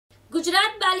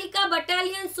ગુજરાત બાલિકા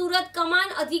બટાલિયન સુરત કમાન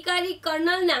અધિકારી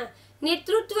કર્નલના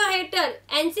નેતૃત્વ હેઠળ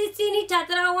એનસીસીની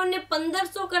છાત્રાઓને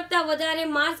 1500 કરતા વધારે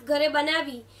માસ્ક ઘરે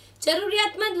બનાવી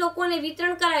જરૂરિયાતમંદ લોકોને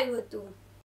વિતરણ કરાયું હતું।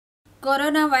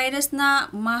 કોરોના વાયરસના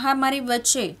મહામારી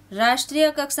વચ્ચે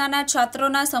રાષ્ટ્રીય કક્ષાના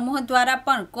છાત્રોના સમૂહ દ્વારા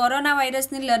પણ કોરોના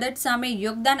વાયરસની લડત સામે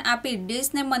યોગદાન આપી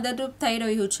દેશને મદદરૂપ થઈ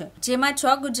રહ્યું છે, જેમાં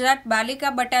 6 ગુજરાત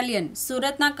બાલિકા બટાલિયન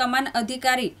સુરતના કમાન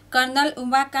અધિકારી કર્નલ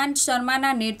ઉમાકાંત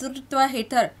શર્માના નેતૃત્વ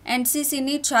હેઠળ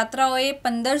એનસીસીની છાત્રાઓએ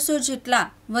 1500 જેટલા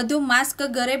વધુ માસ્ક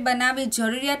ઘરે બનાવી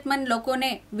જરૂરિયાતમંદ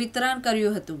લોકોને વિતરણ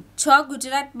કર્યું હતું। 6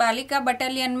 ગુજરાત બાલિકા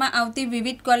બટાલિયનમાં આવતી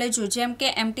વિવિધ કોલેજો જેમ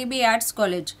કે એમટીબી આર્ટ્સ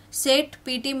કોલેજ, સેઠ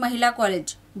પીટી મહિલા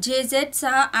college, જેઝેડ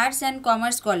Shah arts and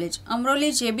commerce college,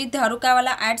 Amroli JB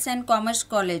ધારુકાવાલા arts and commerce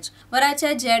college,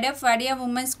 Varachha જેડએફ Vadiya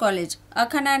women's college,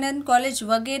 Akhandanand college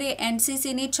વગેરે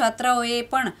એનસીસીની છાત્રાઓએ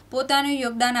પણ પોતાનું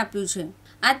યોગદાન આપ્યું છે।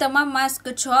 આ તમામ માસ્ક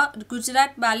 6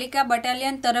 ગુજરાત બાલિકા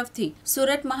બટાલિયન તરફથી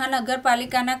સુરત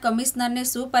મહાનગરપાલિકાના કમિશનરને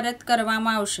સુપરત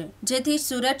કરવામાં આવશે, જેથી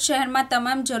સુરત શહેરમાં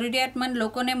તમામ જરૂરિયાતમંદ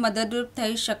લોકોને મદદરૂપ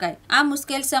થઈ શકાય। આ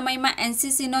મુશ્કેલ સમયમાં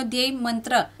એનસીસીનો ધ્યેય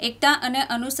મંત્ર એકતા અને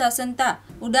અનુશાસનતા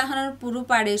ઉદાહરણ પૂરું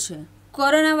પાડે છે।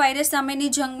 કોરોના વાયરસ સામેની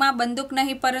જંગમાં બંદૂક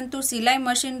નહીં પરંતુ સિલાઈ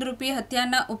મશીન રૂપી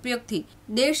હથિયારના ઉપયોગથી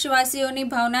દેશવાસીઓની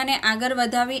ભાવનાને આગળ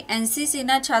વધાવી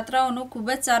એનસીસીના છાત્રાઓનો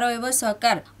ખૂબ જ સારો એવો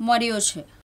સહકાર મળ્યો છે।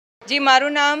 जी, मारू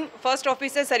नाम फर्स्ट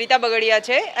ऑफिसर सरिता बगड़िया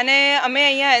है અને અમે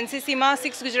અહીંયા એનસીસીમાં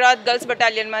 6 ગુજરાત ગર્લ્સ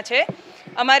બટાલિયનમાં છે।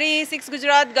 અમારી 6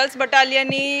 ગુજરાત ગર્લ્સ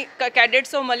બટાલિયનની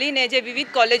કેડેટ્સો મળીને જે વિવિધ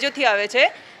કોલેજોથી આવે છે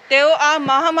તેઓ આ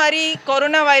મહામારી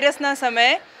કોરોના વાયરસના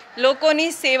સમયે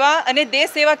લોકોની સેવા અને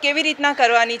દેશ સેવા કેવી રીતના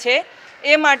કરવાની છે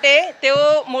એ માટે તેઓ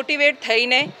મોટિવેટ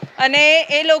થઈને અને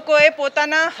એ લોકોએ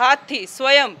પોતાના હાથથી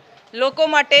સ્વયં લોકો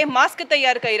માટે માસ્ક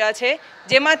તૈયાર કર્યા છે,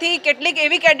 જેમાંથી કેટલીક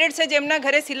એવી કેડેટ છે જેમના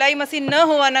ઘરે સિલાઈ મશીન ન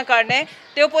હોવાના કારણે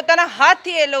તેઓ પોતાના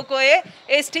હાથથી એ લોકોએ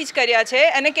એ સ્ટીચ કર્યા છે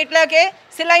અને કેટલાકે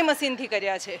સિલાઈ મશીનથી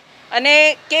કર્યા છે અને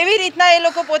કેવી રીતના એ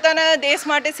લોકો પોતાના દેશ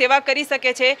માટે સેવા કરી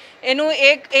શકે છે એનું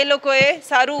એક એ લોકોએ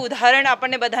સારું ઉદાહરણ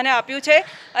આપણને બધાને આપ્યું છે।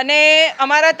 અને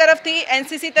અમારા તરફથી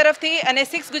એનસીસી તરફથી અને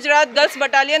 6 ગુજરાત ગર્લ્સ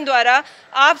બટાલિયન દ્વારા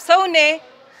આપ સૌને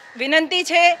વિનંતી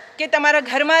છે કે તમારા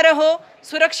ઘરમાં રહો,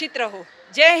 સુરક્ષિત રહો।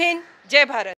 जय हिंद, जय भारत।